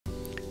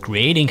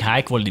Creating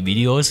high-quality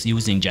videos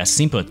using just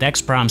simple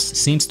text prompts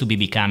seems to be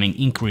becoming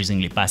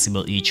increasingly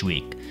possible each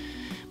week.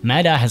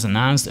 Meta has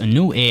announced a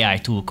new AI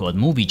tool called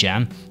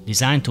MovieGen,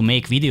 designed to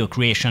make video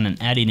creation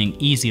and editing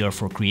easier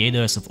for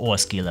creators of all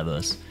skill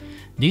levels.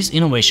 This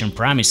innovation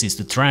promises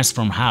to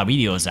transform how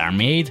videos are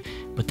made,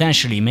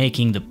 potentially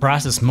making the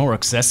process more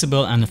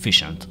accessible and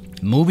efficient.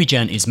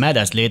 MovieGen is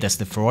Meta's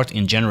latest effort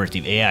in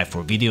generative AI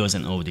for videos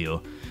and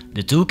audio.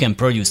 The tool can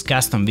produce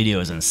custom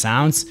videos and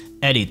sounds,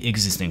 edit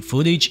existing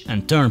footage,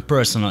 and turn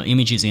personal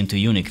images into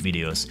unique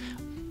videos,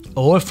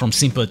 all from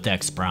simple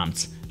text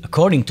prompts.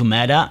 According to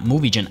Meta,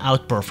 MovieGen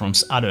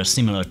outperforms other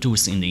similar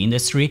tools in the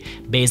industry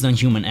based on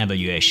human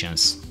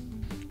evaluations.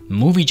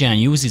 MovieGen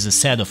uses a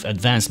set of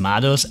advanced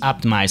models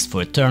optimized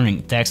for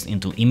turning text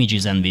into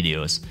images and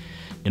videos.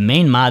 The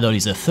main model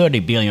is a 30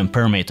 billion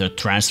parameter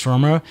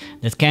transformer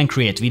that can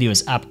create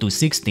videos up to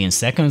 16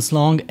 seconds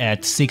long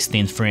at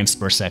 16 frames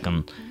per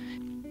second.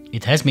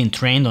 It has been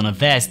trained on a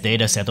vast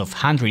dataset of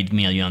 100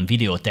 million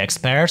video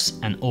text pairs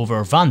and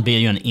over 1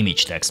 billion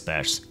image text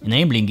pairs,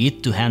 enabling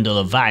it to handle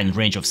a wide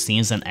range of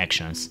scenes and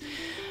actions.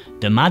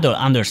 The model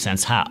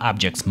understands how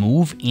objects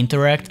move,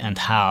 interact, and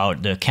how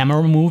the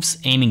camera moves,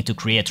 aiming to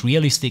create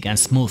realistic and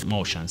smooth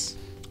motions.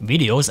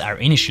 Videos are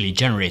initially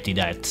generated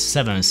at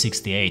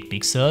 768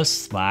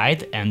 pixels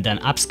wide and then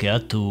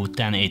upscaled to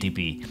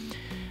 1080p.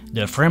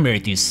 The frame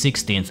rate is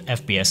 16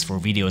 FPS for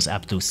videos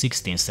up to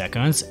 16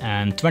 seconds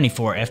and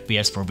 24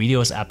 FPS for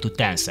videos up to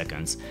 10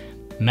 seconds.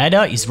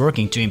 Meta is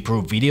working to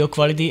improve video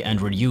quality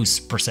and reduce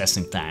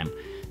processing time.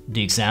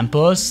 The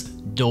examples,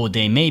 though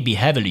they may be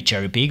heavily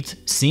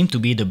cherry-picked, seem to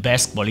be the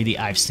best quality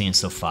I've seen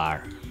so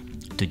far.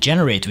 To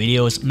generate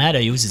videos,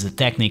 Meta uses a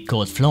technique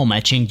called flow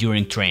matching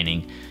during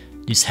training.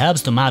 This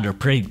helps the model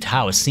predict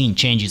how a scene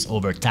changes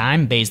over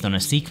time based on a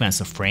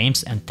sequence of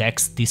frames and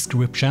text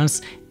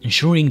descriptions,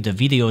 ensuring the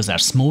videos are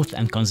smooth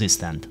and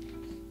consistent.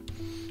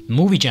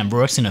 MovieGen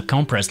works in a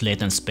compressed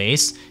latent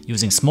space,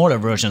 using smaller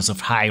versions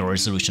of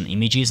high-resolution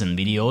images and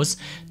videos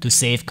to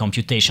save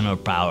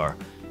computational power.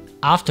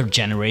 After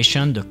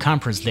generation, the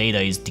compressed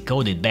data is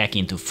decoded back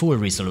into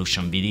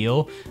full-resolution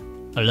video,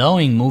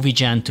 allowing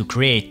MovieGen to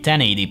create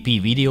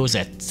 1080p videos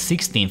at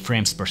 16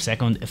 frames per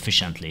second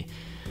efficiently.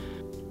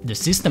 The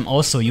system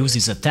also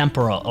uses a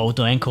temporal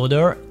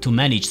autoencoder to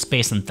manage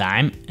space and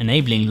time,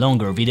 enabling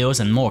longer videos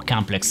and more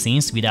complex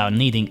scenes without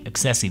needing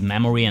excessive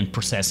memory and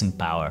processing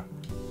power.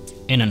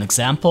 In an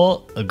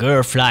example, a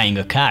girl flying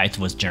a kite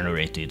was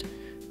generated.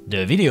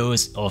 The video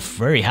is of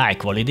very high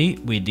quality,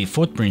 with the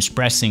footprints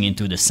pressing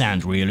into the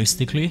sand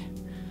realistically.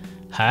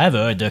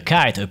 However, the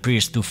kite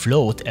appears to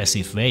float as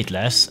if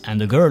weightless,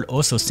 and the girl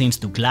also seems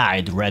to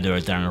glide rather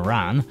than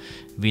run,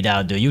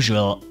 without the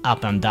usual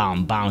up and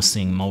down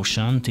bouncing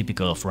motion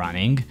typical of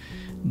running.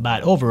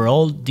 But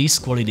overall, this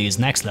quality is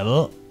next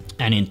level,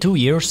 and in 2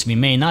 years we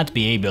may not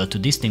be able to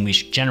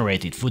distinguish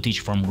generated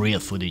footage from real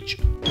footage.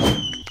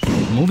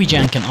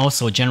 MovieGen can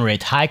also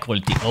generate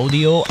high-quality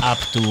audio up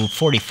to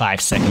 45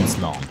 seconds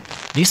long.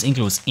 This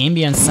includes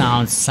ambient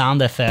sounds,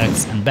 sound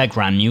effects, and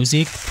background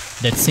music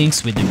that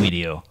syncs with the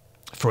video.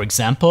 For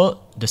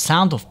example, the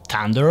sound of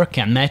thunder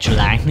can match a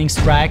lightning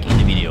strike in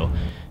the video.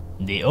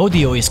 The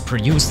audio is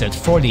produced at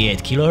 48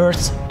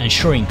 kHz,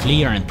 ensuring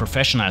clear and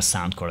professional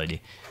sound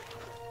quality.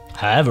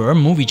 However,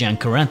 MovieGen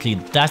currently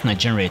does not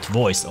generate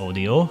voice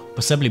audio,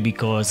 possibly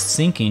because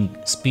syncing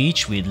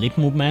speech with lip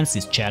movements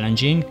is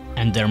challenging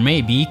and there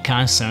may be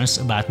concerns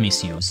about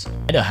misuse.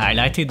 Meta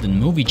highlighted that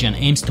MovieGen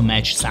aims to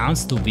match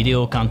sounds to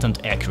video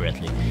content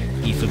accurately.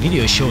 If a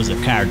video shows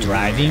a car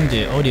driving,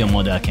 the audio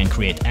model can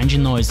create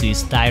engine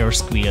noises, tire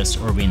squeals,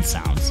 or wind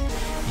sounds.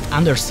 It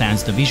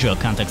understands the visual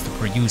context to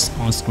produce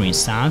on-screen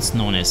sounds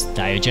known as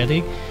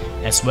diegetic,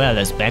 as well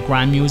as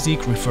background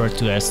music referred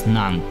to as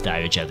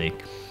non-diegetic.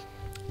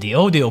 The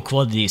audio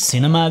quality is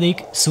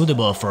cinematic,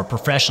 suitable for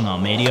professional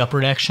media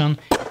production,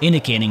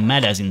 indicating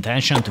Meta's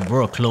intention to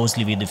work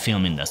closely with the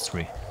film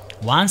industry.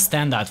 One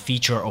standout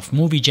feature of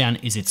MovieGen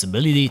is its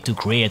ability to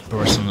create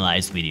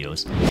personalized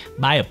videos.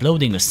 By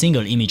uploading a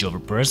single image of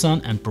a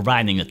person and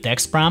providing a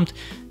text prompt,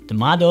 the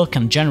model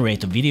can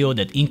generate a video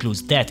that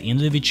includes that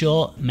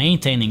individual,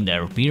 maintaining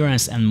their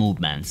appearance and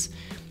movements.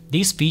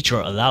 This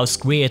feature allows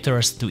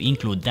creators to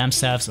include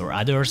themselves or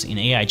others in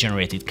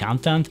AI-generated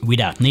content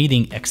without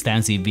needing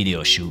extensive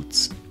video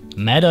shoots.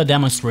 Meta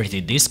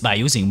demonstrated this by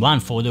using one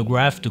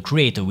photograph to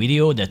create a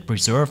video that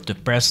preserved the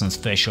person's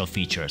facial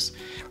features.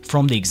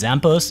 From the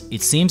examples,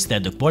 it seems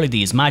that the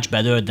quality is much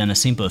better than a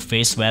simple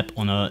face swap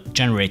on a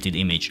generated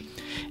image,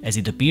 as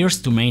it appears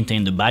to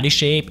maintain the body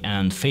shape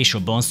and facial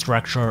bone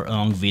structure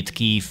along with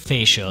key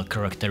facial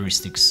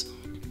characteristics.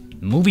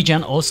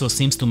 MovieGen also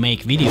seems to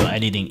make video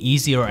editing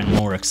easier and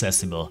more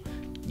accessible.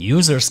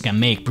 Users can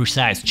make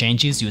precise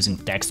changes using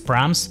text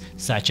prompts,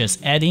 such as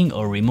adding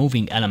or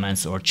removing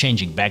elements or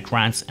changing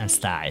backgrounds and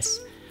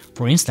styles.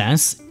 For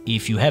instance,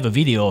 if you have a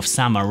video of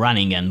someone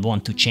running and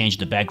want to change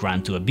the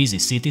background to a busy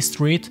city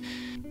street,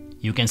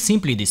 you can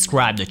simply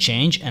describe the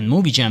change and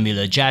MovieGen will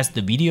adjust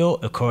the video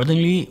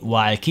accordingly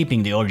while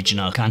keeping the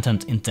original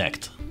content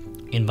intact.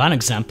 In one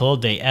example,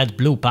 they add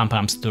blue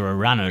pom-poms to a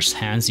runner's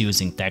hands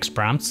using text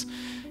prompts,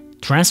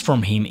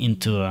 transform him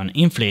into an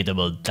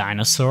inflatable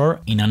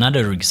dinosaur. In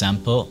another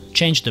example,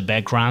 change the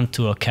background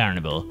to a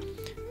carnival.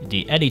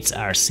 The edits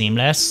are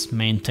seamless,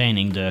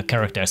 maintaining the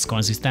character's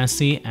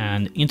consistency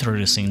and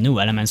introducing new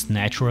elements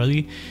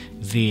naturally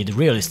with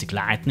realistic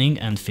lighting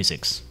and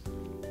physics.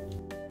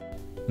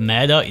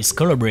 Meta is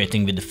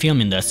collaborating with the film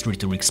industry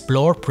to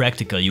explore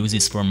practical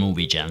uses for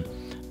movie gen.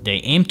 They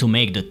aim to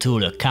make the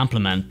tool a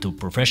complement to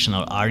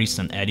professional artists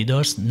and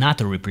editors, not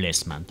a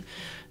replacement.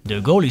 The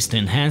goal is to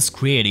enhance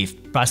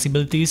creative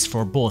possibilities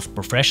for both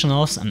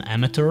professionals and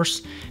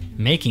amateurs,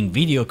 making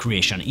video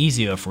creation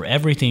easier for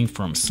everything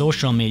from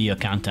social media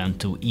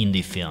content to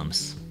indie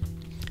films.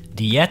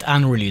 The yet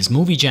unreleased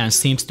Movie Gen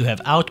seems to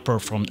have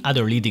outperformed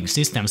other leading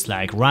systems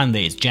like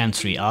Runway's Gen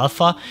 3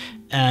 Alpha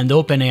and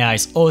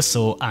OpenAI's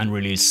also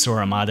unreleased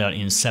Sora model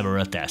in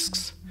several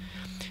tasks.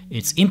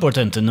 It's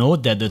important to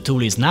note that the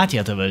tool is not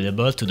yet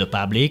available to the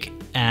public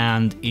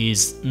and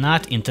is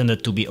not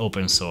intended to be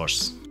open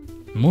source.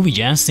 Movie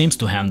Gen seems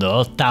to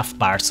handle tough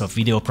parts of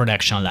video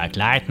production like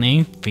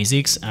lighting,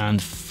 physics,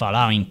 and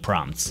following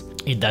prompts.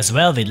 It does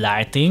well with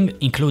lighting,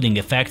 including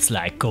effects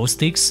like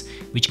caustics,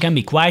 which can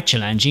be quite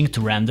challenging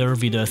to render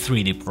with a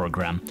 3D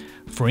program.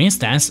 For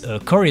instance, a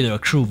corridor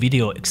crew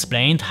video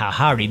explained how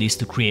hard it is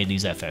to create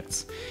these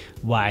effects.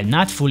 While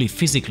not fully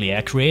physically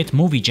accurate,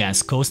 Movie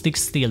Gen's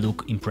caustics still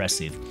look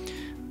impressive.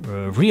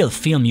 Real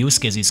film use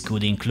cases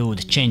could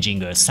include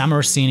changing a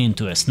summer scene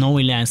into a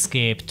snowy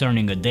landscape,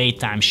 turning a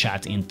daytime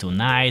shot into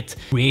night,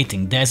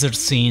 creating desert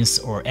scenes,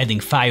 or adding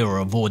fire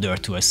or water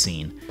to a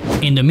scene.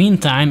 In the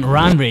meantime,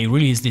 Runway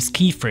released this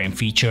keyframe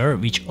feature,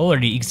 which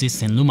already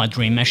exists in Luma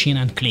Dream Machine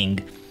and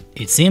Kling.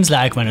 It seems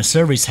like when a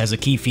service has a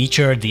key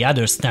feature, the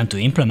others tend to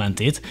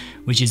implement it,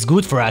 which is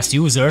good for us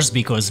users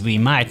because we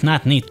might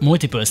not need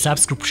multiple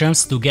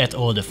subscriptions to get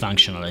all the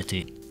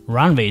functionality.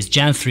 Runway's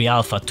Gen 3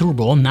 Alpha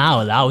Turbo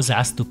now allows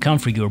us to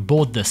configure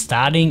both the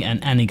starting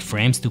and ending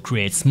frames to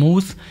create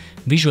smooth,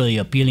 visually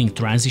appealing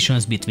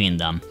transitions between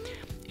them.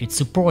 It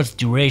supports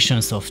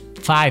durations of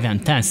 5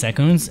 and 10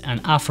 seconds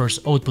and offers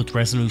output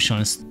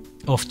resolutions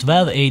of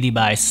 1280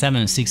 by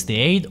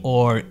 768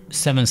 or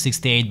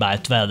 768 by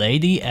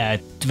 1280 at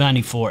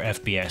 24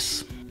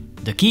 fps.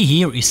 The key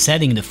here is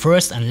setting the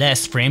first and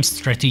last frames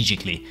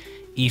strategically.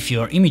 If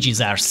your images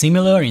are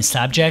similar in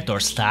subject or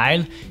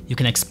style, you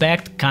can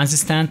expect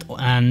consistent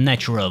and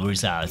natural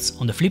results.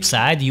 On the flip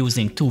side,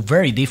 using two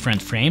very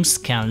different frames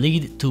can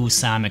lead to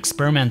some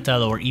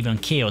experimental or even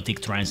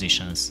chaotic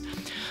transitions.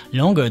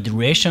 Longer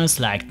durations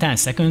like 10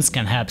 seconds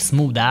can help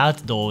smooth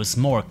out those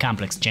more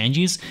complex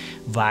changes,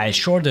 while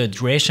shorter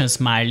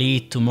durations might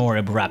lead to more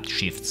abrupt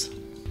shifts.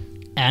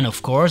 And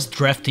of course,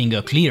 drafting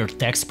a clear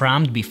text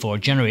prompt before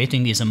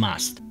generating is a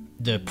must.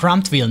 The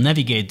prompt will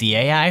navigate the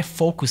AI,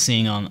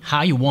 focusing on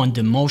how you want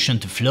the motion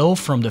to flow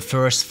from the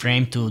first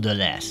frame to the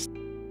last.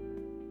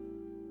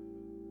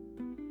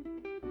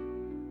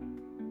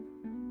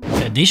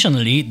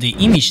 Additionally, the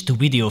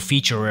image-to-video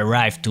feature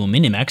arrived to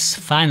MiniMax,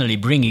 finally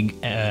bringing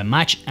a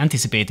much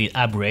anticipated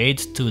upgrade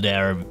to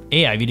their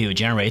AI video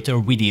generator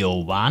Video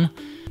 1.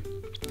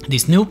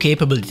 This new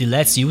capability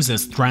lets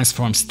users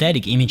transform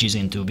static images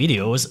into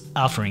videos,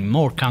 offering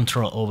more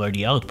control over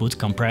the output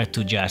compared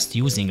to just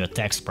using a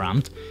text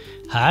prompt.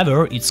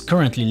 However, it's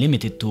currently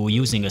limited to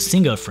using a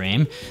single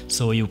frame,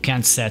 so you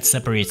can't set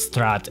separate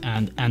start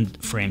and end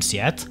frames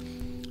yet.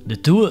 The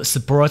tool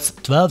supports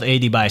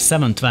 1280 by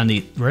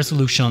 720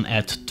 resolution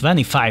at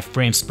 25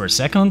 frames per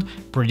second,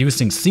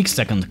 producing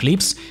 6-second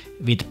clips,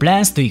 with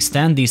plans to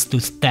extend this to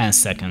 10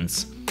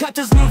 seconds. Cut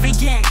this movie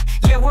gang,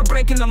 yeah, we're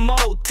breaking the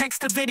mold.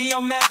 Text to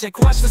video magic,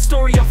 watch the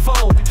story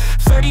unfold.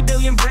 30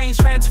 billion brains,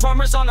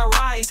 transformers on a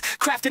rise,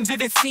 crafting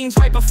vivid scenes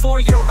right before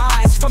your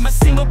eyes. From a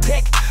single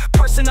pic,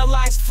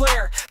 personalized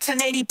flair,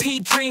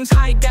 1080p dreams,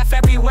 high def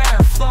everywhere.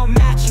 Flow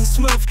matching,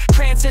 smooth,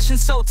 transition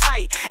so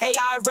tight.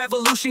 AI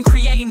revolution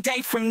creating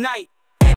day from night.